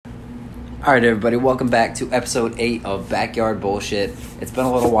All right, everybody, welcome back to episode 8 of Backyard Bullshit. It's been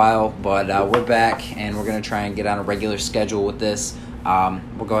a little while, but we're back, and we're going to try and get on a regular schedule with this.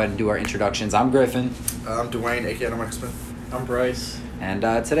 We'll go ahead and do our introductions. I'm Griffin. I'm Dwayne, a.k.a. Mike Smith. I'm Bryce. And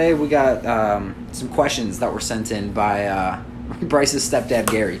today we got some questions that were sent in by Bryce's stepdad,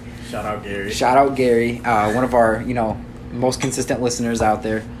 Gary. Shout out Gary. Shout out Gary, one of our, most consistent listeners out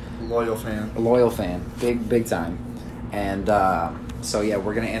there. Loyal fan. A loyal fan. Big time. And... So, yeah,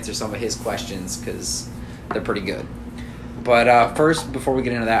 we're going to answer some of his questions because they're pretty good. But first, before we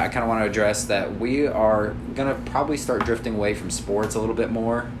get into that, I kind of want to address that we are going to probably start drifting away from sports a little bit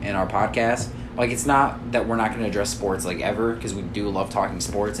more in our podcast. Like, it's not that we're not going to address sports, like, ever, because we do love talking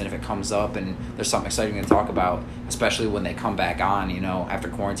sports. And if it comes up and there's something exciting to talk about, especially when they come back on, after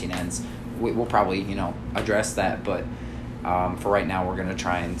quarantine ends, we'll probably, address that. But for right now, we're going to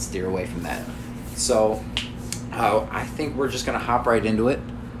try and steer away from that. So... I think we're just going to hop right into it.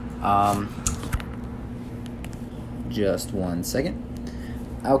 Just one second.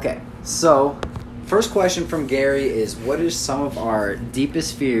 Okay, so first question from Gary is, what is some of our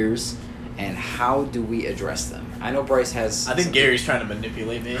deepest fears and how do we address them? I know Bryce has... I think Gary's trying to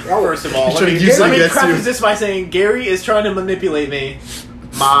manipulate me. Oh, first of all, let me preface this by saying Gary is trying to manipulate me.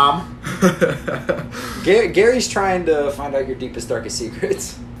 Mom. Gary's trying to find out your deepest, darkest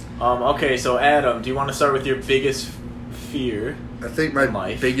secrets. Okay, so Adam, do you want to start with your biggest fear? I think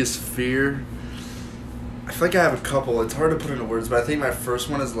my biggest fear... I feel like I have a couple. It's hard to put into words, but I think my first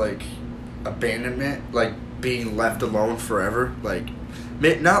one is, abandonment. Being left alone forever.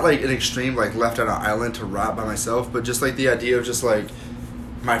 Not, an extreme, left on an island to rot by myself, but just, the idea of just,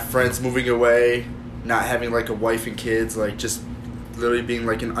 my friends moving away, not having, a wife and kids, just literally being,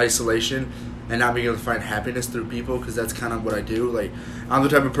 in isolation. And not being able to find happiness through people, because that's kind of what I do. I'm the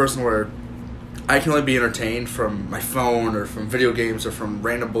type of person where I can only be entertained from my phone or from video games or from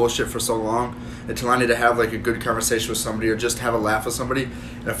random bullshit for so long until I need to have, a good conversation with somebody or just have a laugh with somebody.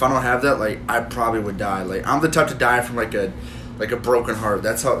 And if I don't have that, I probably would die. I'm the type to die from, a broken heart.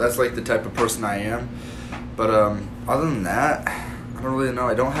 That's the type of person I am. But, other than that, I don't really know.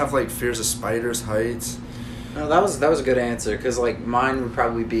 I don't have, fears of spiders, heights. No, that was a good answer, because, mine would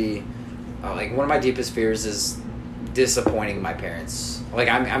probably be... one of my deepest fears is disappointing my parents.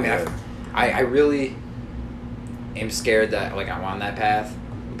 I really am scared that I'm on that path.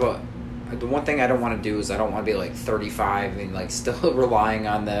 But the one thing I don't want to do is I don't want to be 35 and still relying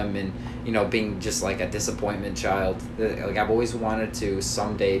on them and being just a disappointment child. I've always wanted to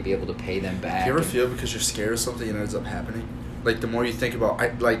someday be able to pay them back. Do you ever feel because you're scared of something and it ends up happening? The more you think about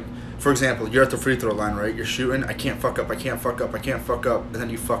for example, you're at the free throw line, right? You're shooting, I can't fuck up, and then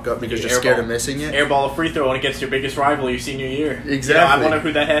you fuck up because you're scared of missing it. Airball a free throw against your biggest rival your senior year. Exactly. I wonder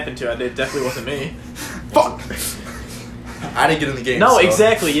who that happened to. It definitely wasn't me. Fuck! I didn't get in the game. No,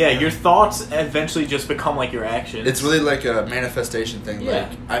 exactly, yeah. Your thoughts eventually just become your actions. It's really a manifestation thing. Yeah.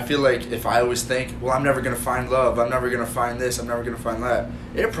 I feel if I always think, well, I'm never going to find love, I'm never going to find this, I'm never going to find that,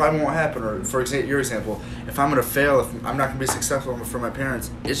 it probably won't happen. Or, for example, your example, if I'm going to fail, if I'm not going to be successful for my parents,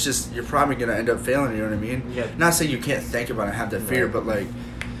 it's just, you're probably going to end up failing, you know what I mean? Yeah. Not saying you can't think about it and have that fear, but,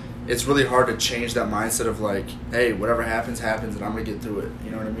 it's really hard to change that mindset of hey, whatever happens, and I'm gonna get through it. You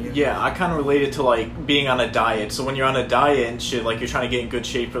know what I mean? Yeah, I kind of relate it to being on a diet. So when you're on a diet and shit, you're trying to get in good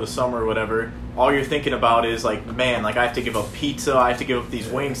shape for the summer or whatever, all you're thinking about is man, I have to give up pizza, I have to give up these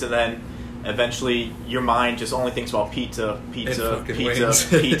wings, and then eventually your mind just only thinks about pizza,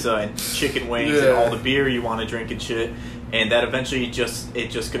 and chicken wings and all the beer you want to drink and shit, and that eventually it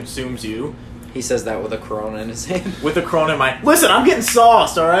just consumes you. He says that with a Corona in his hand. With a Corona in my... Listen, I'm getting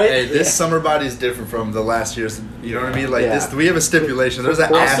sauced, all right? Hey, this summer body is different from the last year's. You know what I mean? This, we have a stipulation. There's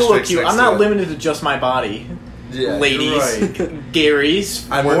an asterisk. Still look cute. I'm not limited to just my body. Yeah, ladies, right.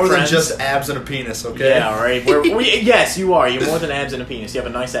 Gary's. I'm more than just abs and a penis, okay? Yeah, all right. Yes, you are. You're more than abs and a penis. You have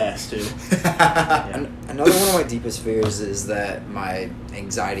a nice ass, too. Yeah. Another one of my deepest fears is that my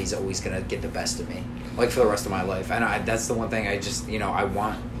anxiety is always going to get the best of me, for the rest of my life. And that's the one thing I just, I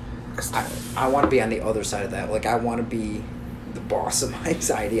want... I want to be on the other side of that. I want to be the boss of my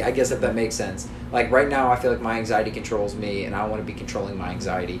anxiety, I guess, if that makes sense. Right now, I feel my anxiety controls me, and I want to be controlling my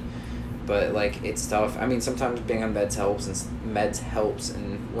anxiety. But, it's tough. I mean, sometimes being on meds helps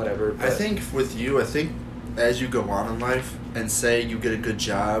and whatever. But... I think with you, as you go on in life and say you get a good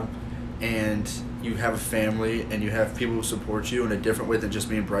job and you have a family and you have people who support you in a different way than just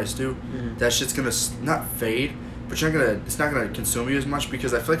me and Bryce do, that shit's going to not fade, but it's not gonna consume you as much,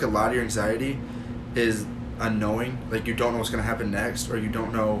 because I feel a lot of your anxiety is unknowing. You don't know what's gonna happen next, or you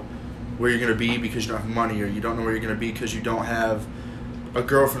don't know where you're gonna be because you don't have money, or you don't know where you're gonna be because you don't have a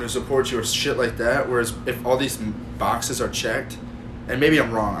girlfriend who supports you, or shit like that. Whereas if all these boxes are checked and maybe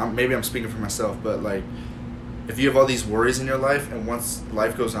I'm wrong. Maybe I'm speaking for myself, but like, if you have all these worries in your life, and once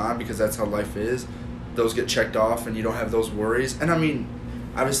life goes on, because that's how life is, those get checked off, and you don't have those worries. And I mean,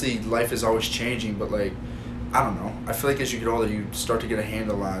 obviously, life is always changing, but like, I don't know. I feel like as you get older, you start to get a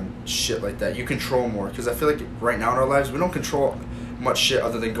handle on shit like that. You control more, because I feel like right now in our lives, we don't control much shit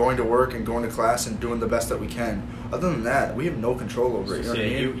other than going to work and going to class and doing the best that we can. Other than that, we have no control over it. You know what I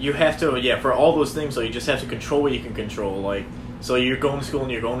mean? You have to, for all those things, so you just have to control what you can control. Like, so you're going to school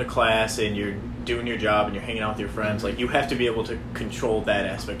and you're going to class and you're doing your job and you're hanging out with your friends. Like, you have to be able to control that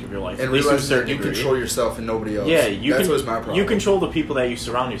aspect of your life. And at least to a realize that certain you degree. control yourself and nobody else. Yeah, That's what's my problem. You control the people that you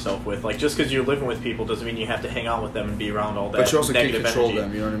surround yourself with. Like, just because you're living with people doesn't mean you have to hang out with them and be around all that But you also can't negative control energy.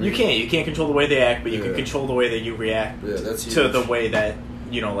 them, you know what I mean? You can't control the way they act, but you can Yeah. control the way that you react That's to huge. the way that,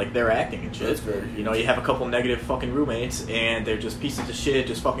 like, they're acting and shit. That's very You know, you have a couple negative fucking roommates, and they're just pieces of shit,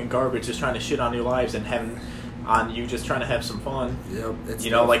 just fucking garbage, just trying to shit on your lives and having on you just trying to have some fun. Yep. It's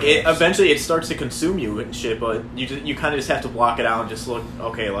Like, eventually it starts to consume you and shit, but you kind of just have to block it out and just look,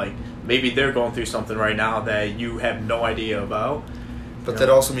 okay, like, maybe they're going through something right now that you have no idea about. But that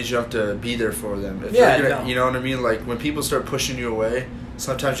also means you have to be there for them. If Yeah, you're gonna, no. you know what I mean? Like, when people start pushing you away,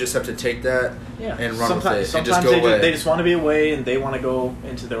 sometimes you just have to take that and run with it and Sometimes just go away. they just want to be away and they want to go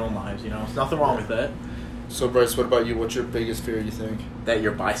into their own lives, There's nothing wrong with that. So, Bryce, what about you? What's your biggest fear, you think? That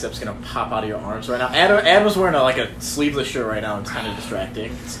your bicep's going to pop out of your arms right now. Adam's wearing a sleeveless shirt right now. It's kind of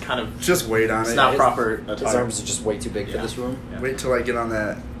distracting. It's kind of... Just wait on It's it. not proper His attire. arms are just way too big for Yeah. this room. Yeah. Wait till I get on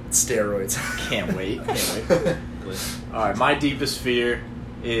that steroids. Can't wait. Alright, my deepest fear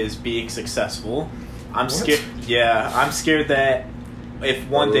is being successful. I'm scared. Yeah, I'm scared that if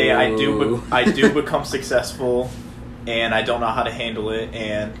one day I Ooh. do become successful, and I don't know how to handle it,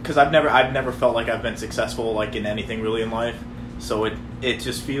 and because I've never felt like I've been successful like in anything really in life, so it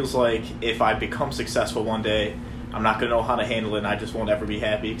just feels like if I become successful one day, I'm not gonna know how to handle it, and I just won't ever be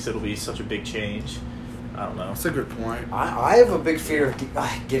happy because it'll be such a big change. I don't know. That's a good point. I have a big fear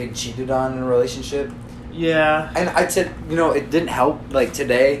of getting cheated on in a relationship. Yeah. And I said, it didn't help. Like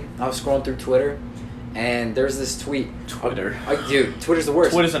today, I was scrolling through Twitter, and there's this tweet. Twitter. Dude, Twitter's the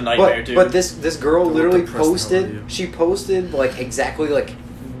worst. Twitter's a nightmare, dude. But this girl Don't literally depress the hell out of posted. you. She posted like exactly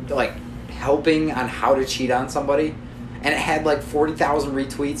like helping on how to cheat on somebody, and it had like 40,000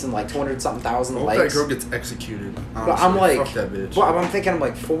 retweets and like 200 something thousand I hope likes. that girl gets executed. Honestly. But I'm like, fuck that bitch. well, I'm thinking, I'm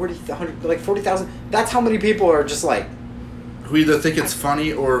like 40,000. That's how many people are just like. Who either think it's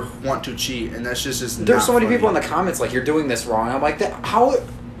funny or want to cheat, and that's just There's not so many funny. people in the comments like, you're doing this wrong. I'm like, how?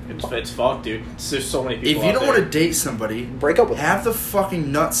 It's fucked, dude. There's so many people. If you out don't there. want to date somebody, Break up with them. have the fucking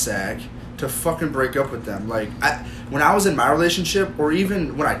nutsack to fucking break up with them. Like, when I was in my relationship, or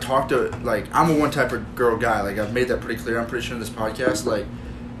even when I talked to, like, I'm a one type of girl guy. Like, I've made that pretty clear. I'm pretty sure in this podcast. Like,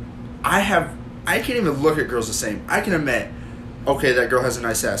 I can't even look at girls the same. I can admit, okay, that girl has a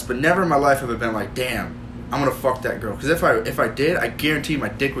nice ass, but never in my life have I been like, damn, I'm gonna fuck that girl. Because if I did, I guarantee my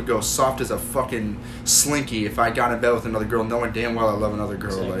dick would go soft as a fucking slinky if I got in bed with another girl, knowing damn well I love another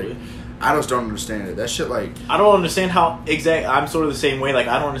girl. Exactly. Like, I just don't understand it. That shit, like, I don't understand how I'm sort of the same way. Like,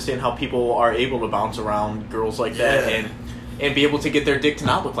 I don't understand how people are able to bounce around girls like that Yeah. and be able to get their dick to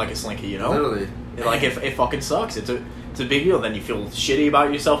not look like a slinky. literally. Like, if it fucking sucks, it's a big deal. Then you feel shitty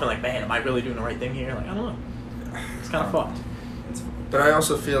about yourself and like, man, am I really doing the right thing here? Like, I don't know. It's kind of fucked. But I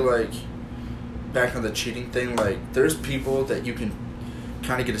also feel like, back on the cheating thing, like, there's people that you can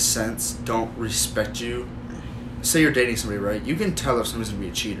kind of get a sense don't respect you. Say you're dating somebody, right? You can tell if somebody's going to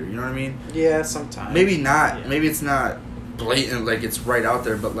be a cheater, you know what I mean? Yeah, sometimes. Maybe not. Yeah. Maybe it's not blatant, like, it's right out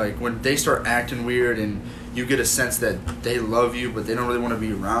there, but, like, when they start acting weird and you get a sense that they love you, but they don't really want to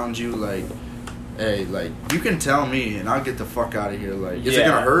be around you, like, hey, like, you can tell me and I'll get the fuck out of here. Like, is it Yeah.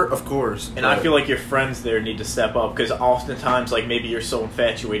 going to hurt? Of course. And I feel like your friends there need to step up because oftentimes, like, maybe you're so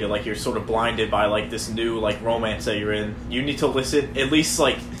infatuated, like, you're sort of blinded by, like, this new, like, romance that you're in. You need to listen, at least,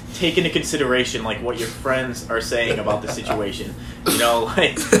 like, take into consideration, like, what your friends are saying about the situation.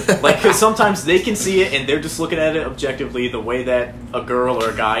 Because sometimes they can see it and they're just looking at it objectively the way that a girl or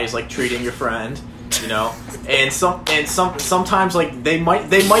a guy is, like, treating your friend, And sometimes, like, they might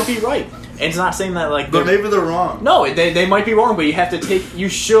be right. And it's not saying that, like, But maybe they're wrong. no, they might be wrong, but you have to you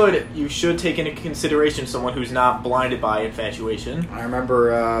should take into consideration someone who's not blinded by infatuation. I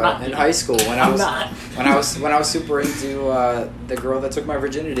remember in high school when I was super into the girl that took my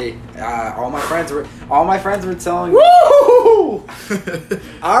virginity. All my friends were telling me, Woo!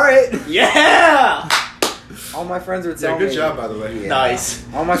 all right. Yeah. All my friends were Yeah, telling me. good job, by the way. Yeah. Nice.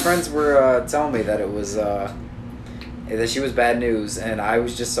 All my friends were telling me that it was that she was bad news, and I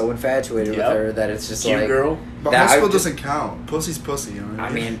was just so infatuated Yep. with her that it's just Cute like girl. But that high school I just- doesn't count. Pussy's pussy, you know what I I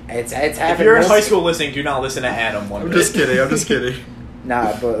mean? mean, it's happened. If you're in most- high school listening, do not listen to Adam one I'm bit. just kidding. I'm just kidding.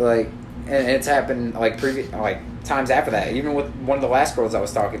 Nah, but like, and it's happened like times after that. Even with one of the last girls I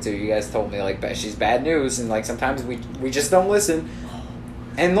was talking to, you guys told me like she's bad news, and like sometimes we just don't listen.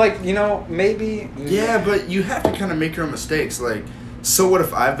 And like, you know, maybe Yeah, but you have to kind of make your own mistakes. Like, so what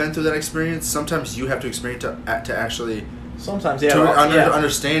if I've been through that experience? Sometimes you have to experience to actually Sometimes, yeah.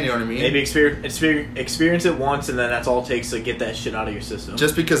 understand. You know what I mean? Maybe experience it once, and then that's all it takes to get that shit out of your system.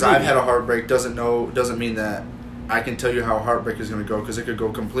 Just because I've had a heartbreak doesn't mean that I can tell you how heartbreak is going to go, because it could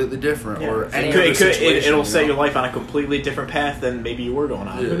go completely different, or any other situation. It'll set your life on a completely different path than maybe you were going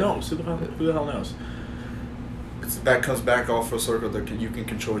on. Yeah. Who knows? Who the hell knows? That comes back all full circle. That you can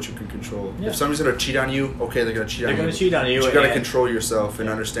control what you can control. Yeah. If somebody's going to cheat on you, okay, they're going to cheat on you. They're going to cheat on you. But you got to control yourself and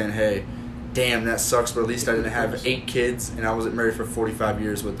understand, hey, damn, that sucks, but at least I didn't have 8 kids and I wasn't married for 45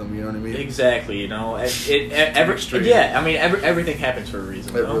 years with them. You know what I mean? Exactly. You know, everything happens for a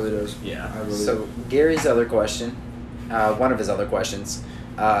reason. It really does. Yeah. So Gary's other question, one of his other questions,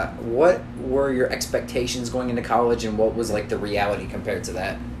 what were your expectations going into college, and what was like the reality compared to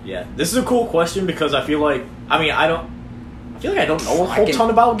that? Yeah, this is a cool question because I feel like I don't know a whole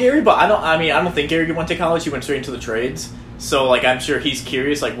ton about Gary, but I don't think Gary went to college. He went straight into the trades. So like I'm sure he's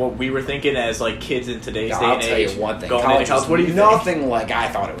curious like what we were thinking as like kids in today's day and age. I'll tell you one thing. Going College into college, was what do you nothing think? like I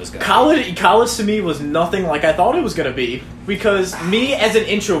thought it was going to be. College to me was nothing like I thought it was going to be, because me as an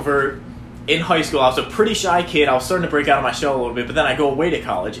introvert in high school, I was a pretty shy kid. I was starting to break out of my shell a little bit, but then I go away to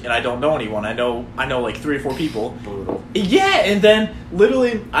college and I don't know anyone. I know like 3 or 4 people. Brutal. Yeah, and then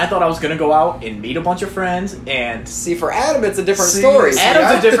literally I thought I was going to go out and meet a bunch of friends and... See, for Adam, it's a different story.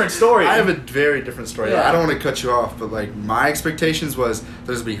 Adam's a different story. I have a very different story. Yeah. I don't want to cut you off, but like my expectations was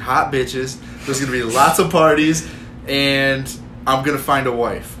there's going to be hot bitches, there's going to be lots of parties, and I'm going to find a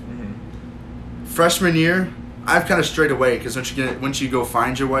wife. Mm-hmm. Freshman year, I've kind of strayed away, because once you go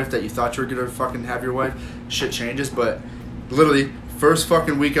find your wife that you thought you were going to fucking have your wife, shit changes. But literally, first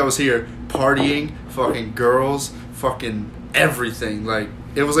fucking week I was here, partying, fucking girls, fucking everything. Like,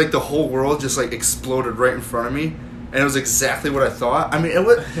 it was like the whole world just like exploded right in front of me. And it was exactly what I thought. I mean,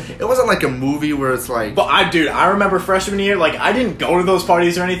 it wasn't like a movie where it's like... But I remember freshman year, like, I didn't go to those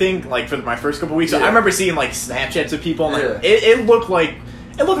parties or anything, like, for my first couple weeks. So I remember seeing, like, Snapchats of people, and, like, it looked like...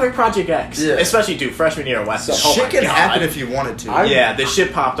 It looked like Project X, especially, dude, freshman year at West. So shit can happen if you wanted to. The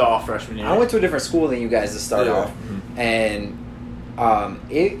shit popped off freshman year. I went to a different school than you guys to start off, and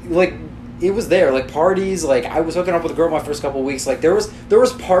it was there, like parties. Like I was hooking up with a girl my first couple of weeks. Like there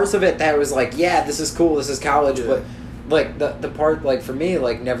was parts of it that was like, yeah, this is cool, this is college, but like the part like for me,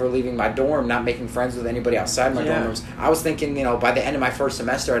 like never leaving my dorm, not making friends with anybody outside my dorm rooms. I was thinking, you know, by the end of my first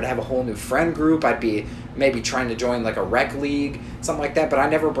semester, I'd have a whole new friend group. I'd be maybe trying to join like a rec league, something like that. But I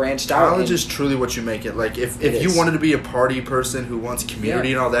never branched out. College is truly what you make it. Like if you wanted to be a party person who wants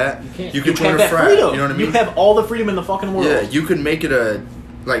community and all that, you could join a frat. Freedom. You know what I mean? You have all the freedom in the fucking world. Yeah, you could make it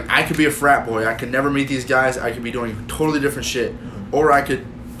like I could be a frat boy. I could never meet these guys. I could be doing totally different shit, or I could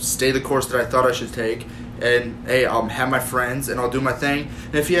stay the course that I thought I should take. And hey, I'll have my friends and I'll do my thing.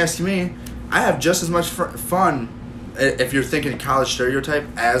 And if you ask me, I have just as much fun if you're thinking college stereotype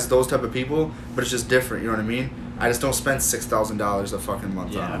as those type of people, but it's just different. You know what I mean? I just don't spend $6,000 a fucking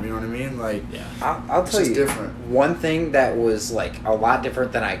month on them. You know what I mean? Like, I'll tell you, different. One thing that was like a lot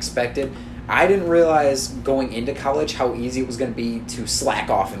different than I expected. I didn't realize going into college how easy it was going to be to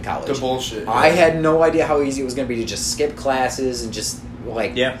slack off in college. The bullshit. I had no idea how easy it was going to be to just skip classes and just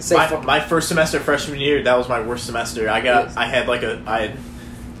like my first semester freshman year, that was my worst semester. I had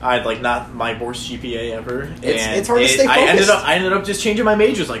like not my worst GPA ever. It's hard to stay focused. I ended up just changing my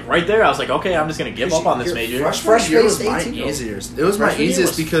majors like right there. I was like, okay, I'm just gonna give up on this major. Fresh year was my easiest. It was my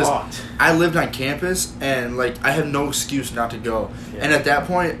easiest because fucked. I lived on campus and like I had no excuse not to go. Yeah. And at that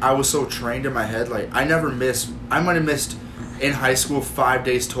point, I was so trained in my head. Like I never missed. I might have missed in high school 5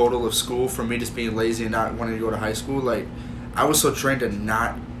 days total of school from me just being lazy and not wanting to go to high school. Like I was so trained to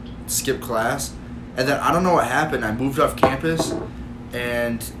not skip class, and then I don't know what happened. I moved off campus.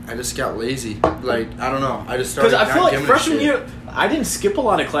 And I just got lazy. Like I don't know. I just started. Because I feel like freshman year, I didn't skip a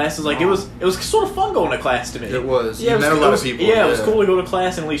lot of classes. Like it was sort of fun going to class to me. It was. Yeah, you met a lot of people. Yeah, it was cool to go to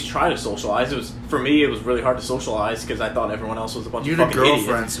class and at least try to socialize. It was for me. It was really hard to socialize because I thought everyone else was a bunch of fucking idiots. You had a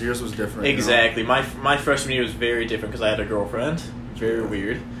girlfriend, so yours was different. Exactly. You know? My freshman year was very different because I had a girlfriend. Very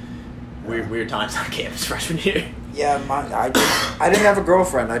weird. Weird times on campus freshman year. Yeah, I didn't have a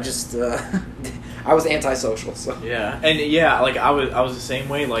girlfriend. I just I was antisocial. So yeah, and like I was the same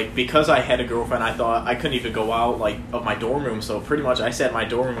way. Like because I had a girlfriend, I thought I couldn't even go out like of my dorm room. So pretty much I sat in my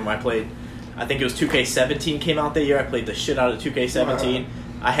dorm room. I played. I think it was 2K17 came out that year. I played the shit out of 2K17. Wow.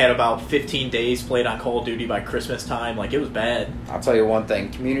 I had about 15 days played on Call of Duty by Christmas time. Like it was bad. I'll tell you one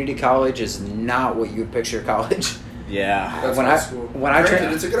thing: community college is not what you'd picture college. Yeah. That's when old I school. when I Granted,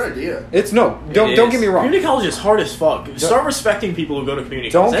 train, it's a good idea. it's no. It Don't is. get me wrong. Community college is hard as fuck. Start respecting people who go to community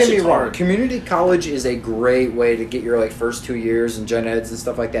Don't college. get That me shit's wrong. hard. Community college is a great way to get your like first 2 years and gen eds and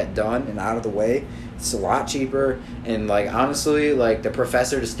stuff like that done and out of the way. It's a lot cheaper, and like honestly, like the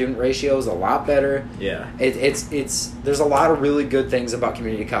professor to student ratio is a lot better. Yeah. It's there's a lot of really good things about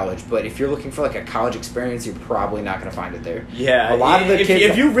community college, but if you're looking for like a college experience, you're probably not going to find it there. Yeah, A lot of the if, kids-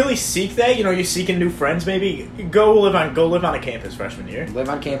 if you really seek that, you know, you're seeking new friends. Maybe go live on a campus freshman year. Live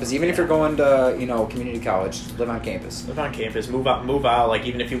on campus, even if you're going to community college. Live on campus. Live on campus. Move out. Like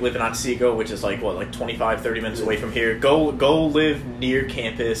even if you live in Otsego, which is like 25, 30 minutes away from here. Go live near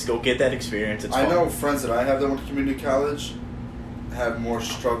campus. Go get that experience. It's I fun. know friends that I have that went to community college have more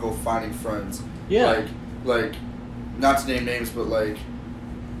struggle finding friends. Yeah. Like, not to name names, but like,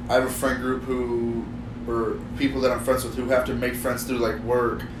 I have a friend group or people that I'm friends with who have to make friends through like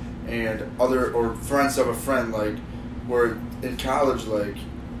work and or friends of a friend, like, where in college, like,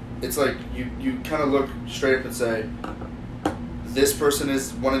 it's like you kind of look straight up and say, this person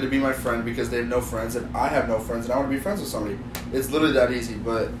is wanting to be my friend because they have no friends and I have no friends and I want to be friends with somebody. It's literally that easy,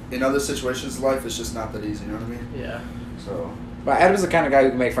 but in other situations in life, it's just not that easy, you know what I mean? Yeah. So, But Adam's the kind of guy who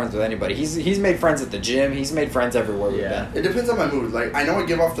can make friends with anybody. He's made friends at the gym. He's made friends everywhere we've Yeah. been. it depends on my mood. Like, I know I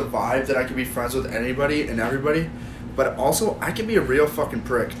give off the vibe that I can be friends with anybody and everybody, but also I can be a real fucking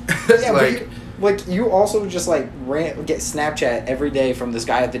prick. Yeah, like, but you also just like get Snapchat every day from this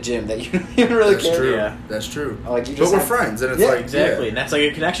guy at the gym that you don't even really that's care. true. Yeah. That's true. Like, you But just we're have- friends, and it's Yeah, like Exactly, yeah. and that's like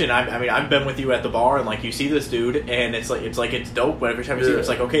a connection. I mean, I've been with you at the bar, and like you see this dude, and it's dope. But every time you see him, it's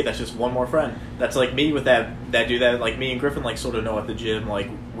like, okay, that's just one more friend. That's like me with that dude that like me and Griffin like sort of know at the gym. Like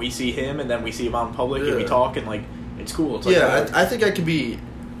we see him, and then we see him out in public, and we Yeah. talk, and like it's cool. It's like, Yeah, I think I can be,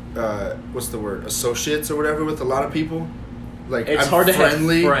 what's the word, associates or whatever with a lot of people. Like, It's I'm hard to have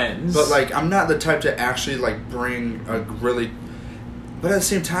friendly, friends. but like I'm not the type to actually like bring a really. But at the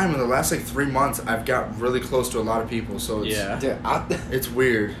same time, in the last like 3 months, I've got really close to a lot of people, so it's, Yeah. Dude, it's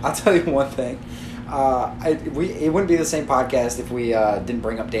weird. I'll tell you one thing. It wouldn't be the same podcast if we didn't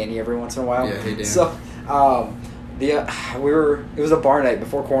bring up Danny every once in a while. Yeah, hey, Dan. So, it was a bar night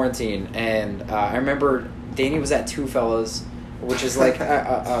before quarantine, and I remember Danny was at Two Fellas, which is like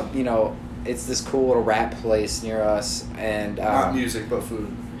it's this cool little rap place near us, and Not music, but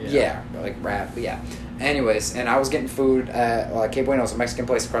food. yeah, like rap, but yeah. Anyways, and I was getting food at Que Buenos, a Mexican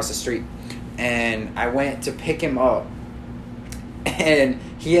place across the street, and I went to pick him up, and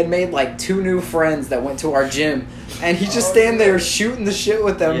he had made like 2 new friends that went to our gym, and he just stand there shooting the shit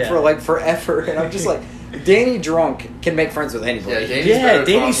with them Yeah. for like forever, and I'm just like, Danny drunk can make friends with anybody. Yeah, Danny's Yeah, better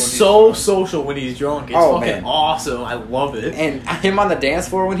Danny's talk when so he's drunk. social when he's drunk. It's Oh, fucking man. awesome. I love it. And him on the dance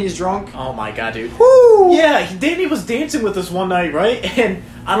floor when he's drunk. Oh my god, dude. Woo! Yeah, Danny was dancing with us one night, right? And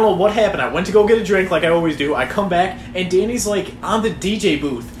I don't know what happened. I went to go get a drink like I always do. I come back, and Danny's like on the DJ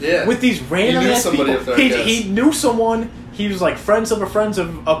booth Yeah. with these random He knew ass somebody people. up there, I guess. He knew someone. He was like friends of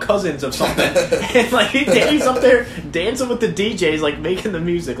cousins of something. And like Danny's up there dancing with the DJs, like making the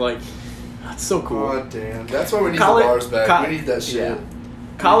music. Like, that's so cool. Oh damn! That's why we need College- the bars back. co- We need that shit. yeah.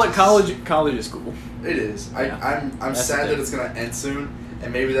 College is cool. It is. Yeah. I'm That's the sad thing. that it's gonna end soon,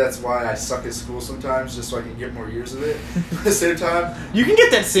 and maybe that's why I suck at school sometimes, just so I can get more years of it. At the same time, You can get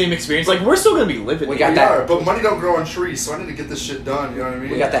that same experience. Like, we're still gonna be living. We it. got we that- are, but money don't grow on trees, so I need to get this shit done. You know what I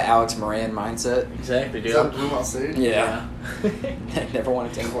mean? We got that Alex Moran mindset. Exactly, Is dude. that Blue Mountain Stage? Yeah. Never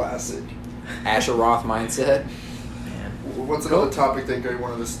want to take Classic. Asher Roth mindset. What's another topic that Gary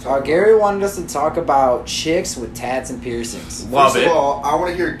wanted us to talk about? Gary wanted us to talk about chicks with tats and piercings. Love First it. of all, I want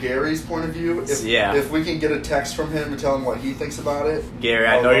to hear Gary's point of view. Yeah. If we can get a text from him and tell him what he thinks about it. Gary,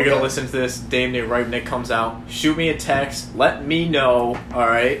 I I'll know you're love gonna that. listen to this damn near right when it comes out. Shoot me a text. Let me know. All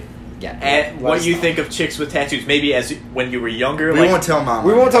right. Yeah. And let what us you know. think of chicks with tattoos? Maybe as when you were younger. We like, won't tell Mama.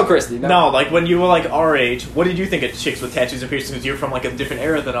 We won't tell Christy. No, like when you were like our age. What did you think of chicks with tattoos and piercings? Because you're from like a different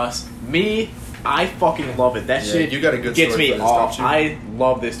era than us. Me, I fucking love it. That Yeah, shit you got a good gets story me for this, off. don't you? I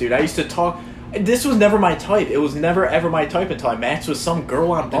love this dude. I used to talk. This was never my type. It was never ever my type until I matched with some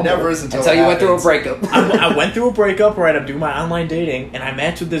girl on It Bumble. never is until Until it you went through a happens. breakup. I went through a breakup, right? I'm doing my online dating, and I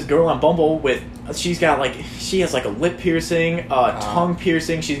matched with this girl on Bumble with. She has like a lip piercing, tongue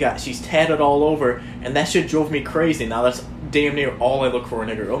piercing. She's tatted all over, and that shit drove me crazy. Now that's damn near all I look for in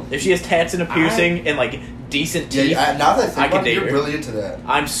a girl. If she has tats and a piercing and like decent teeth, Yeah, now that I think I can about it, date you're her. really into that.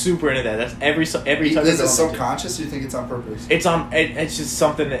 I'm super into that. That's every type of Is girl it I'm into. subconscious or you think it's on purpose? It's just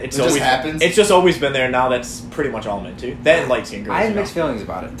something that it's It just always happens? It's just always been there. Now that's pretty much all I'm into. That and light skin girls. I had you know. mixed feelings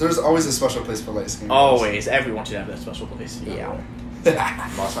about it. There's always a special place for light skin. girls. Always, everyone should have that special place. Yeah.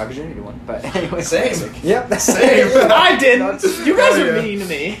 Lost my virginity to one. But anyway. Same. Yep. Same. I didn't. You guys Oh, are yeah. mean to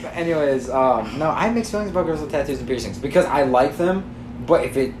me. But anyways, no, I have mixed feelings about girls with tattoos and piercings because I like them, but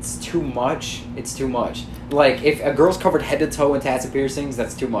if it's too much, it's too much. Like, if a girl's covered head to toe in tats and piercings,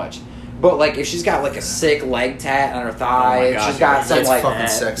 that's too much. But, like, if she's got, like, a sick leg tat on her thigh, Oh my and God, she's got dude, some, That's like... fucking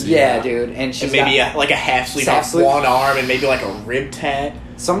sexy. Yeah, dude, and she's And maybe got... like a half sleeve Half on sleeve? one arm, and maybe like a rib tat.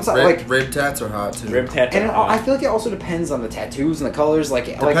 Sometimes, Rib, like... rib tats are hot too. Rib tat. And I feel like it also depends on the tattoos and the colors. Like,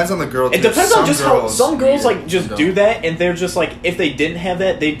 Depends on the girl. It too. depends on Some just how some girls need like it, just some do don't. that, and they're just like, if they didn't have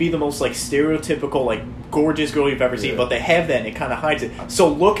that, they'd be the most like stereotypical like gorgeous girl you've ever seen. Yeah. But they have that, and it kind of hides it. So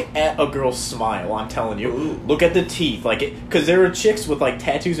look at a girl's smile. I'm telling you, Ooh. look at the teeth, like it, because there are chicks with like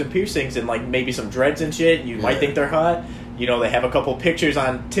tattoos and piercings and like maybe some dreads and shit. You might Yeah. think they're hot. You know, they have a couple pictures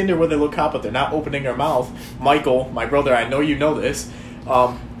on Tinder where they look hot, but they're not opening their mouth. Michael, my brother, I know you know this.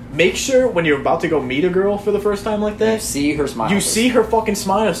 Make sure when you're about to go meet a girl for the first time like you that, see her smile. you see her fucking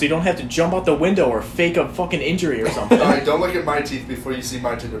smile, so you don't have to jump out the window or fake a fucking injury or something. Alright, don't look at my teeth before you see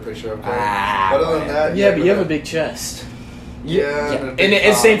my Tinder picture. Okay. Ah, Other than that, Yeah, but you have a go big chest. Yeah, Yeah. a big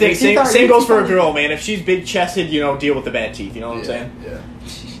And same cock. thing, Your teeth same goes for a are- girl, man. If she's big chested, you know, deal with the bad teeth. You know what I'm saying? Yeah.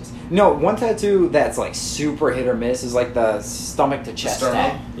 No, one tattoo that's like super hit or miss is like the stomach to chest Sternum?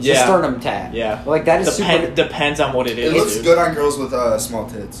 tat. It's Yeah. a sternum tat. Yeah. Like that is Depends on what it is. It looks dude. good on girls with small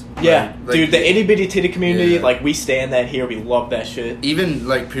tits. Yeah, Like, dude, the itty bitty titty community, Yeah. like we stand that here. We love that shit. Even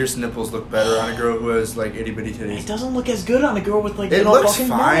like pierced nipples look better on a girl who has like itty bitty It titties. doesn't look as good on a girl with like It little looks fucking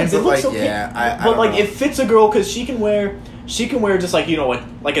fine, lines. but, It looks like, okay. yeah, I but don't like know. it fits a girl because she can wear just like, you know,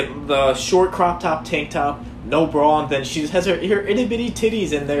 like the short crop top tank top, no bra, and then she has her itty bitty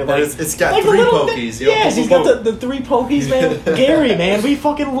titties in there. Like it's got like a three little pokies. bit- yo, Yes, poke, he's poke, got poke. the three pokies, man. Gary, man, we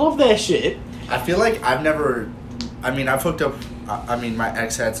fucking love that shit. I feel like I've never. I mean, I've hooked up. I mean, my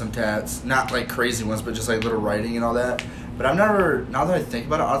ex had some tats, not like crazy ones, but just like little writing and all that. But I've never. Now that I think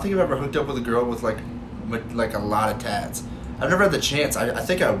about it, I don't think I've ever hooked up with a girl with like a lot of tats. I've never had the chance. I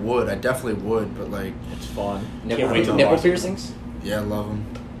think I would. I definitely would. But like, It's fun. nipple, Can't wait to nipple watch it. piercings. yeah, I love them.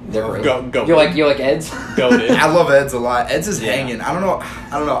 They're great. Go. You like Ed's? Go, dude. I love Ed's a lot. Ed's is Yeah. hanging. I don't know.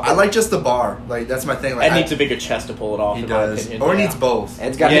 I like just the bar. Like that's my thing. Like Ed needs a bigger chest to pull it off. he in my does, opinion. or he Yeah. needs both.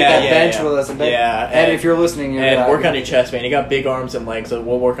 Ed's got to Yeah, hit that yeah, bench yeah. with us. Ed, Yeah, Ed, Ed. if you're listening, you're And work on your chest, man. You got big arms and legs, so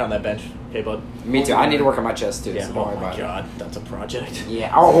we'll work on that bench. Okay, bud. Me too. I need to work on my chest too. Yeah. So don't Oh worry my about it. god, that's a project.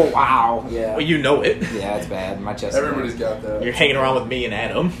 Yeah. Oh wow. Yeah. Well, you know it. Yeah, it's bad. My chest. Everybody's got that. You're hanging around with me and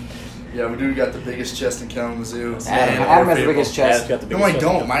Adam. Yeah, we do got the biggest chest in Kalamazoo. Adam And has the more biggest people. chest. Adam's got the No, I biggest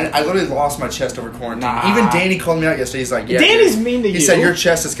don't. chest. Mine, I literally lost my chest over quarantine. Nah. Even Danny called me out yesterday. He's like, "Yeah, Danny's mean to He you. said your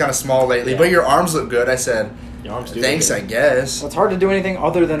chest is kind of small lately, Yeah. but your arms look good." I said, Your arms do. "Thanks, look I good. guess." Well, it's hard to do anything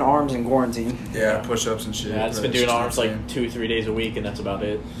other than arms in quarantine. Yeah, push-ups and shit. Yeah, it's but been doing just arms not like 2-3 days a week, and that's about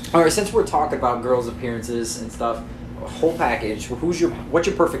it. All right, since we're talking about girls' appearances and stuff, whole package. What's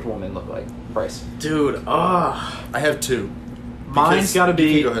your perfect woman look like? Bryce. Dude, I have two. mine's Because- got to be.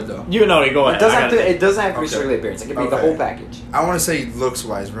 you can go ahead, though. You know, you go It ahead. doesn't I have gotta to. It doesn't have to be Okay. strictly appearance. It can be the Okay. whole package. I want to say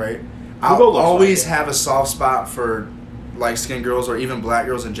looks-wise, right? We'll I'll go looks-wise, always yeah. have a soft spot for light-skinned girls or even black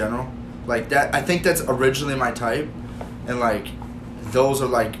girls in general. Like that, I think that's originally my type, and like those are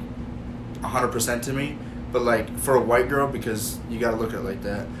like 100% to me. But like for a white girl, because you got to look at it like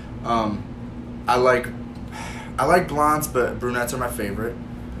that. I like blondes, but brunettes are my favorite.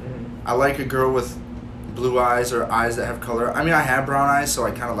 I like a girl with blue eyes or eyes that have color. I mean, I have brown eyes, so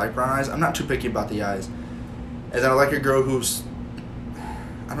I kind of like brown eyes. I'm not too picky about the eyes. And then I like a girl who's,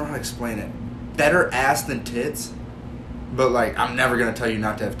 I don't know how to explain it, better ass than tits. But like, I'm never gonna tell you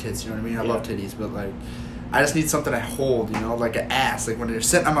not to have tits. You know what I mean? I love titties, but like, I just need something I hold. You know, like an ass. Like when they're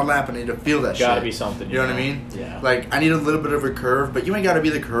sitting on my lap, I need to feel that shit. Gotta be something. You know what I mean? Yeah. Like I need a little bit of a curve, but you ain't gotta be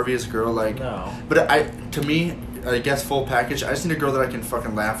the curviest girl. Like, No. but to me, I guess full package. I just need a girl that I can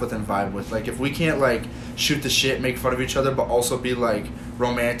fucking laugh with and vibe with. Like if we can't like shoot the shit, make fun of each other, but also be like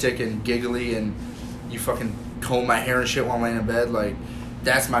romantic and giggly, and you fucking comb my hair and shit while I'm laying in bed, like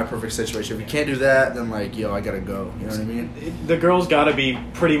that's my perfect situation. If you can't do that, then like yo, I gotta go. You know what I mean? The girl's got to be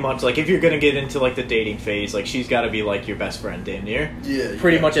pretty much like, if you're gonna get into like the dating phase, like she's got to be like your best friend, damn near. Yeah.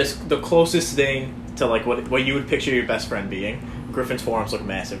 Pretty much as the closest thing to like what you would picture your best friend being. Griffin's forearms look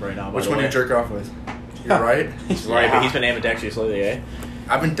massive right now. By Which the one way. you jerk off with? You're right. Right, but he's been ambidextrous lately, eh?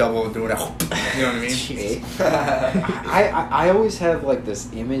 I've been double doing that. You know what I mean? Jesus. I always have like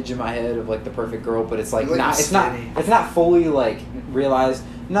this image in my head of like the perfect girl, but it's like, You like not. the It's not. skinny. It's not fully like realized.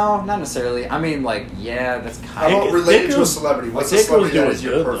 No, not necessarily. I mean, like, yeah, that's How kind about of. related to a girls- celebrity? What's a thick girls celebrity that do is it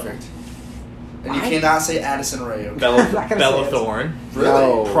your good, though. perfect? And you cannot say Addison Rae. Okay? I'm not gonna Bella say Thorne. Really?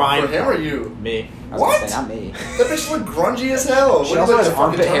 No. Prime. For him or you? Me. I was What? gonna say, not me. That bitch look grungy as hell. She What, also like, has a fucking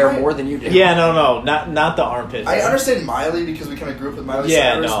armpit hair termite? more than you do. Yeah, no, not the armpit. I understand Miley because we kind of grew up with Miley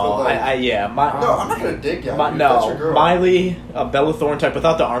Yeah, Cyrus. no, but like, no, I'm not gonna dig you. That's your no, girl. Miley, a Bella Thorne type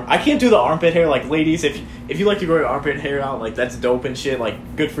without the arm. I can't do the armpit hair. Like, ladies, if you like to grow your armpit hair out, like that's dope and shit.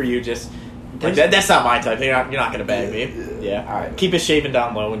 Like, good for you. Just like that's not my type. You're not gonna bag me. Yeah, All right. keep it shaven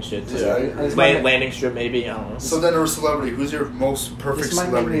down low and shit. Too. Yeah, This Landing strip maybe. I don't know. So then, a celebrity. Who's your most perfect This might make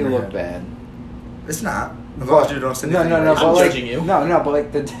celebrity? me in your look head? bad. It's not. As long as you don't say No, anything no, racist. but I'm like, judging you. No, but like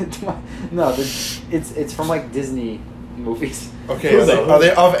it's from like Disney movies. Okay, Who's so that? are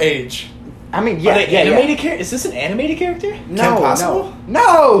they of age? I mean, Are yeah, they yeah, animated character? Is this an animated character? No, Kim Possible? no.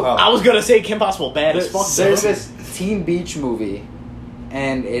 Oh. I was gonna say Kim Possible bad as fuck. There's though. this Teen Beach movie,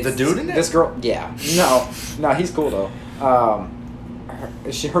 and it's The dude in it? This girl, yeah, no, he's cool though.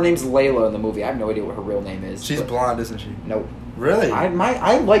 Her name's Layla in the movie. I have no idea what her real name is. She's but- blonde, isn't she? Nope. Really? I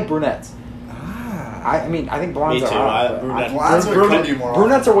like brunettes. Ah. I mean, I think blondes Me too. are hot. but Brunette- Blondes would brunette- come to you more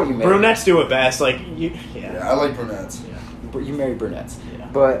brunettes are what you marry. Brunettes do it best. Like you, Yeah, yeah. I like brunettes. You marry brunettes. Yeah.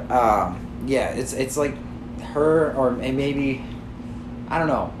 But yeah, it's like her or maybe I don't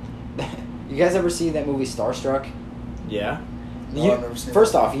know. You guys ever see that movie Starstruck? Yeah. No, I've never seen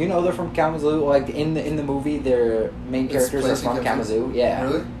First that. off, you know they're from Kalamazoo. Like in the movie, their main It's characters are placed in from Kalamazoo? Kalamazoo. Yeah.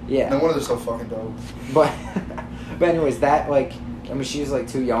 Really? Yeah. No wonder they're so fucking dope. But but anyways, that like I mean she was like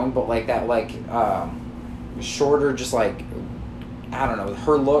too young, but like that like shorter, just like I don't know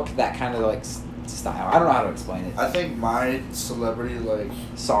her look, that kind of like style. I don't know how to explain it. I think my celebrity, like,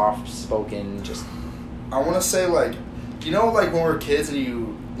 Soft spoken, just I want to say, like, you know, like when we were kids and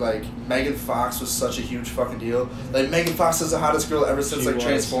you, like, Megan Fox was such a huge fucking deal. Like, Megan Fox is the hottest girl ever since, She like, was.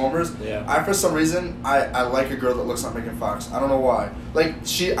 Transformers. Yeah. For some reason, I like a girl that looks like Megan Fox. I don't know why. Like,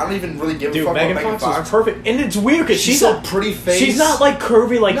 I don't even really give a Dude, fuck Megan about Megan Fox Fox. is perfect, and it's weird because She's she's so not pretty face. She's not like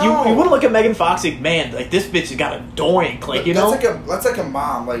curvy. Like No. you wouldn't look at Megan Fox like, man, like this bitch has got a doink. Like you know, That's like a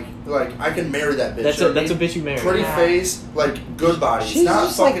mom. Like I can marry that bitch. that's you know a what I that's a mean? bitch you marry. Pretty Yeah. face, like good body. She's It's not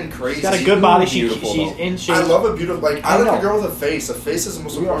just, like, fucking crazy. She's got a good body. beautiful, She's though. in shape. I love a beautiful. Like I I like know. a girl with a face. A face is the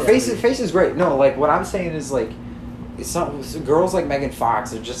most important. Face is great. No, like what I'm saying is like some girls like Megan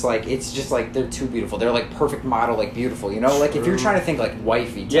Fox are just like it's just like they're too beautiful. They're like perfect model, like beautiful. You know, like if you're True. trying to think like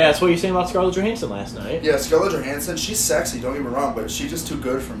wifey. Type, Yeah, that's what you were saying about Scarlett Johansson last night. Yeah, Scarlett Johansson. She's sexy. Don't get me wrong, but she's just too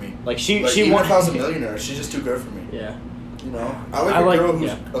good for me. Like she Like, even won. if I was a millionaire, she's just too good for me. Yeah. You know, I like I a like- girl who's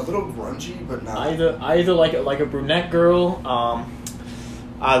yeah. a little grungy, but not. I either like a brunette girl,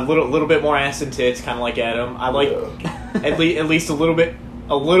 a little bit more ass and tits, kind of like Adam. I like at least a little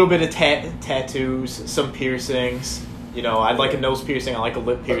bit of tattoos, some piercings. You know, I'd like a nose piercing. I like a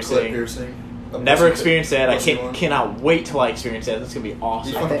lip A piercing. clit piercing. A Never pussy- experienced that. I pussy one. cannot wait till I experience that. That's gonna be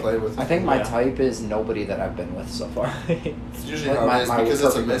awesome. You I wanna think, play with I it. think my Yeah. type is nobody that I've been with so far. It's usually like how my- it is my because it's a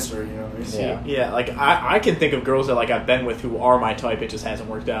perfect- mystery. You know what I mean? Yeah. Yeah, like I can think of girls that like I've been with who are my type. It just hasn't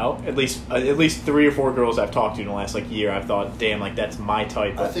worked out. At least 3 or 4 girls I've talked to in the last like year. I've thought, damn, like that's my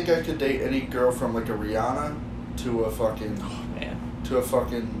type. I But, think I could date any girl from like a Rihanna to a fucking man,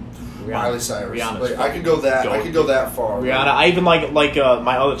 Miley Cyrus. Rihanna's Like I could go that. I dope. could go that far. Rihanna. I even like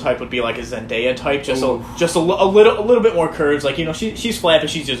my other type would be like a Zendaya type, just Ooh. a little bit more curves. Like you know, she's flat, but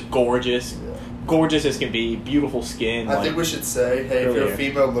she's just gorgeous, gorgeous as can be, beautiful skin. I like, think we should say, hey, if you're Earlier. a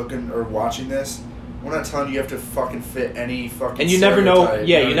female looking or watching this, we're not telling you have to fucking fit any fucking. and you never know. stereotype,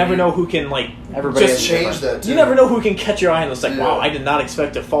 Yeah, know you what never I know mean? who can like Everybody just has change that. Too. You never know who can catch your eye and it's like, Yeah. wow, I did not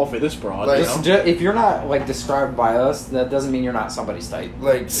expect to fall for this broad. Like, you Just, know? if you're not like described by us, that doesn't mean you're not somebody's type.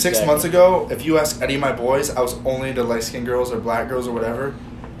 Like 6 Exactly. months ago, if you ask any of my boys, I was only into light skinned girls or black girls or whatever.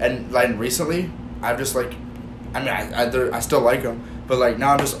 And like recently, I've just like, I mean, I still like them, but like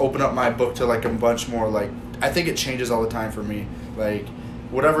now I'm just open up my book to like a bunch more. Like I think it changes all the time for me. Like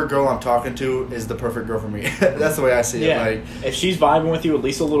whatever girl I'm talking to is the perfect girl for me. That's the way I see Yeah, it. Like if she's vibing with you at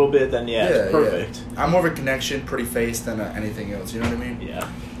least a little bit, then yeah, it's perfect. I'm more of a connection, pretty face than anything else. You know what I mean? Yeah,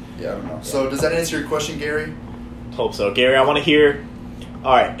 Yeah, I don't know. So does that answer your question, Gary? hope so. Gary, I want to hear.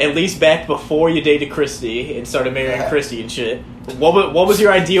 All right, at least back before you dated Christy and started marrying Christy and shit. What was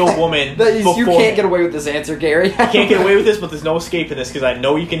your ideal woman? You before- can't get away with this answer, Gary. You can't get away with this, but there's no escaping this because I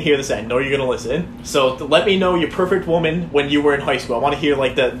know you can hear this. I know you're gonna listen. So let me know your perfect woman when you were in high school. I want to hear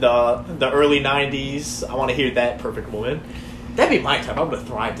like the early '90s. I want to hear that perfect woman. That'd be my type. I would have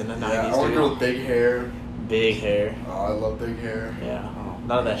thrived in the '90s. Yeah, I want a dude. girl with big hair. Big hair. Oh, I love big hair. Yeah.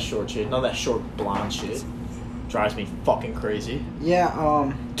 None of that short shit. None of that short blonde shit. Drives me fucking crazy.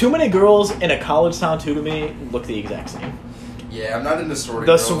 Yeah. Too many girls in a college town too to me look the exact same. Yeah, I'm not into sorority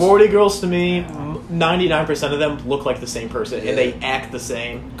The girls. sorority girls to me, 99% of them look like the same person, Yeah. and they act the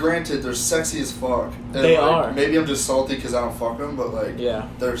same. Granted, they're sexy as fuck. And They like, are. Maybe I'm just salty because I don't fuck them, but like, Yeah.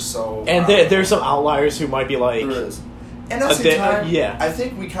 they're so. And there's some outliers who might be like, There is. And at the A same bit- time, yeah. I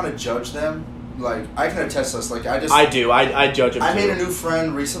think we kind of judge them. Like, I can attest this. Like, I do. I judge them. I too. made a new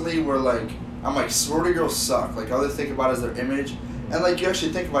friend recently where, like, I'm like, sorority girls suck. Like, all they think about is their image. And, like, you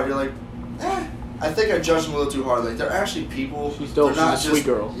actually think about it, you're like, I think I judged them a little too hard. Like, they're actually people. She's dope. They're not She's a sweet just-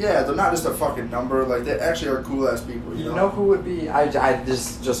 girl. Yeah, they're not just a fucking number. Like, they actually are cool-ass people, you You know? know who would be? I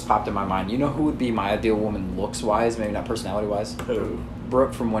just popped in my mind. You know who would be my ideal woman, looks wise, maybe not personality wise. Who?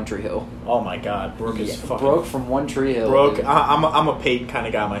 Brooke from One Tree Hill. Oh my God, Brooke is fucking. Brooke from One Tree Hill. Brooke. dude. I'm a Peyton kind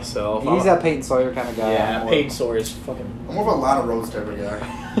of guy myself. He's that Peyton Sawyer kind of guy. Yeah, I'm more- Peyton Sawyer is fucking. I'm more of a Lana Rhodes type of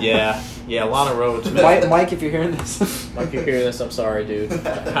guy. Yeah, Lana Rhodes. Mike, if you're hearing this, Mike, if you hear this, I'm sorry, dude.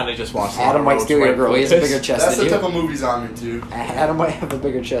 I kind of just watched. Adam Lana might Rhodes steal your right girl. He has a bigger chest That's than the you. type of movies I'm into. Adam might have a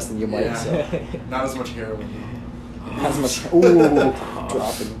bigger chest than you, Mike. Yeah. So Not as much heroin. as much. Ooh,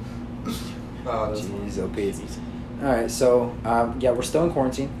 dropping. Oh, that's Jeez, oh P's. All right, so yeah, we're still in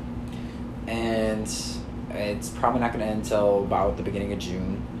quarantine, and it's probably not going to end until about the beginning of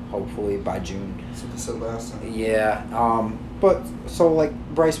June. Hopefully by June. That's what they said last time. Yeah. But so like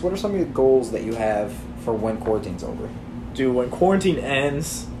Bryce, what are some of your goals that you have for when quarantine's over? Dude, when quarantine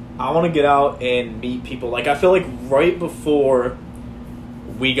ends, I want to get out and meet people. Like, I feel like right before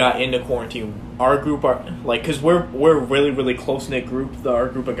we got into quarantine, our group are like, because we're a really, really close knit group, our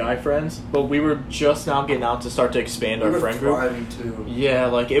group of guy friends, but we were just now getting out to start to expand our We were friend group. thriving too. Yeah,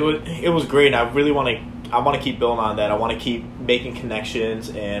 like it was great. And I really want to keep building on that. I want to keep making connections,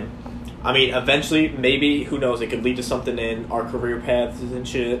 and I mean, eventually, maybe, who knows, it could lead to something in our career paths and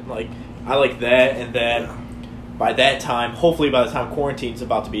shit. Like, I like that, and then by that time, hopefully by the time quarantine's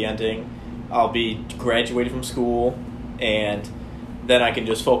about to be ending, I'll be graduated from school, and then I can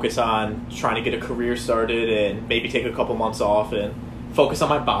just focus on trying to get a career started and maybe take a couple months off and focus on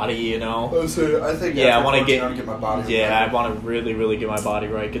my body, you know? I think Yeah, I after want to quarantine, get my body. Yeah, right. I want to really, really get my body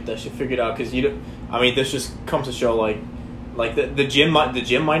right, get that shit figured out. Because this just comes to show like the gym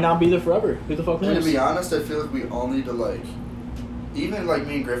might not be there forever. Who the fuck And to knows? be honest, I feel like we all need to like, even like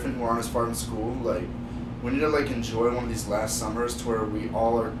me and Griffin who aren't as far in school, like we need to like enjoy one of these last summers to where we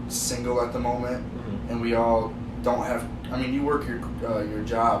all are single at the moment Mhm. and we all don't have. I mean, you work your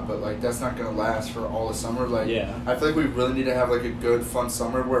job, but like that's not gonna last for all the summer. Like, Yeah. I feel like we really need to have like a good, fun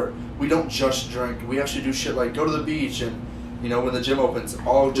summer where we don't just drink. We actually do shit like go to the beach and. You know, when the gym opens,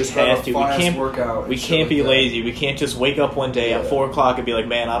 all just have have a to. fun We can't- workout. We and shit can't like be that. lazy. We can't just wake up one day at Yeah. 4 o'clock and be like,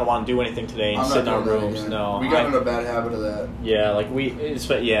 man, I don't want to do anything today and I'm sit in not our doing that rooms. again. No, we got in a bad habit of that. Yeah, like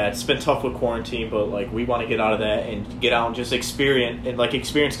it's been tough with quarantine, but like we want to get out of that and get out and just experience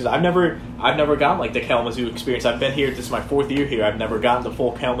because I've never gotten like the Kalamazoo experience. I've been here. This is my 4th year here. I've never gotten the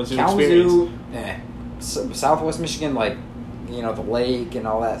full Kalamazoo experience. Kalamazoo, Southwest Michigan, like the lake and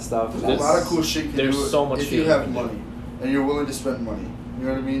all that stuff. There's a lot of cool shit you can there's do so much if shit you you have can do. money and you're willing to spend money. You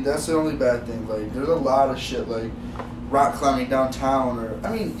know what I mean? That's the only bad thing. Like, there's a lot of shit like rock climbing downtown, or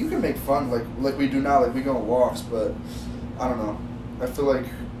I mean, you can make fun like we do now. Like we go on walks, but I don't know. I feel like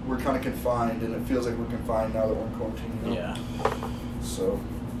we're kind of confined, and it feels like we're confined now that we're in quarantine. You know? Yeah. So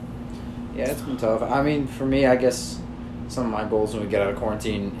Yeah, it's been tough. I mean, for me, I guess some of my goals when we get out of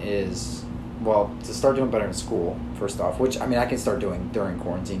quarantine is, well, to start doing better in school, first off, which, I mean, I can start doing during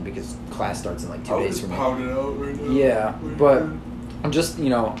quarantine because class starts in like 2 I'll days just from now. pound it out right now. Yeah, What are you but doing? I'm just,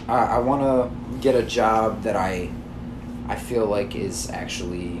 I want to get a job that I feel like is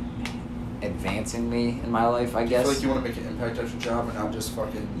actually advancing me in my life, I I guess. feel like you want to make an impact at your job and not just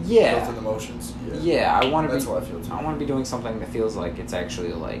fucking Yeah. go through the motions. Yeah, I want to That's be. how I feel too. I want to be doing something that feels like it's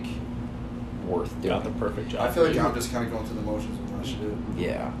actually like worth doing. Got the perfect job. I feel like for you. I'm just kind of going through the motions with my shit.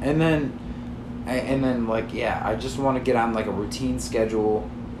 Yeah, and then like yeah, I just want to get on like a routine schedule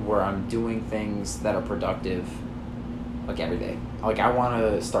where I'm doing things that are productive, like every day. Like I want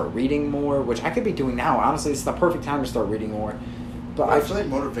to start reading more, which I could be doing now. Honestly, it's the perfect time to start reading more. But I feel like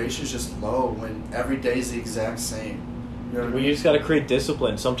motivation is just low when every day is the exact same. You know what I Well, mean? you just got to create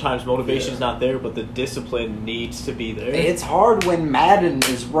discipline. Sometimes motivation's Yeah. not there, but the discipline needs to be there. it's hard when Madden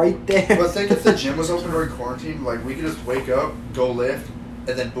is right there. But think if the gym was open during quarantine, like we could just wake up, go lift,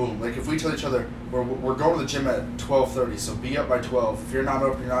 and then boom. Like if we tell each other we're going to the gym at 12:30, so be up by 12. If you're not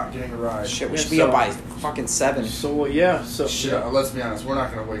up, you're not getting a ride. Shit, we Yeah, should be so- up by fucking 7. So yeah, so Shit, let's be honest, we're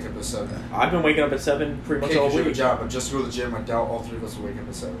not gonna wake up at 7. I've been waking up at 7 pretty much Okay, all 'cause you have a week. job, but just to go to the gym, I doubt all three of us will wake up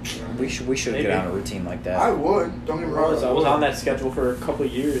at 7. You know what I mean? We should Maybe. get on a routine like that. I would. Don't get me wrong. I was on that schedule for a couple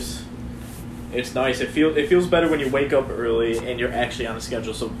of years. It's nice. It feels better when you wake up early and you're actually on a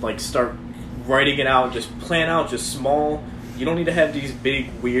schedule. So like start writing it out. Just plan out just small. You don't need to have these big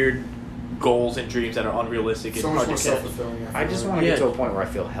weird goals and dreams that are unrealistic. So and much hard more to catch. self-fulfilling. I just want to get to a point where I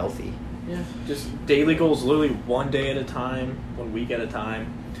feel healthy. Yeah, just daily goals, literally one day at a time, 1 week at a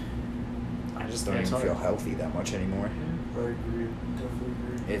time. I just don't Yeah, even it's feel hard. healthy that much anymore. I agree. Definitely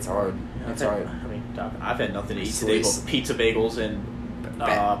agree. It's hard. Yeah, It's hard. I mean, Doc, I've had nothing to eat today Sleep. but pizza bagels and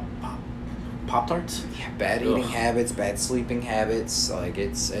Pop-Tarts. Yeah, bad eating habits, bad sleeping habits. Like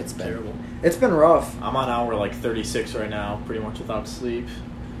it's been Terrible. It's been rough. I'm on hour like 36 right now, pretty much without sleep.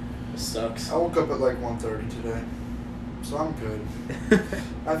 It sucks. I woke up at like 1:30 today, so I'm good.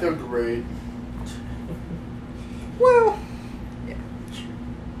 I feel great. Well, yeah.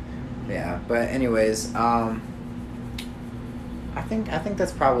 Yeah, but anyways, I think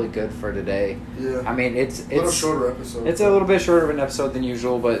that's probably good for today. Yeah. I mean, it's a little shorter episode. It's a little bit shorter of an episode than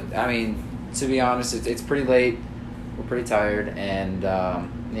usual, but I mean, to be honest, it's pretty late. We're pretty tired, and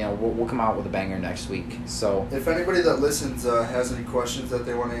we'll come out with a banger next week. So If anybody that listens has any questions that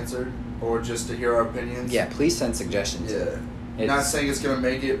they want answered, or just to hear our opinions, yeah, please send suggestions. yeah. Not saying it's gonna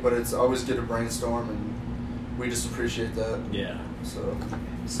make it, but it's always good to brainstorm, and we just appreciate that. Yeah.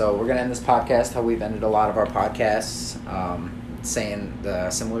 So we're gonna end this podcast how we've ended a lot of our podcasts, saying the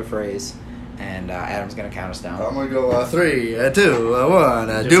similar phrase, and Adam's gonna count us down. I'm gonna go 3, 2, 1.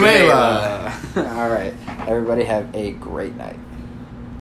 Dumela. All right, everybody have a great night.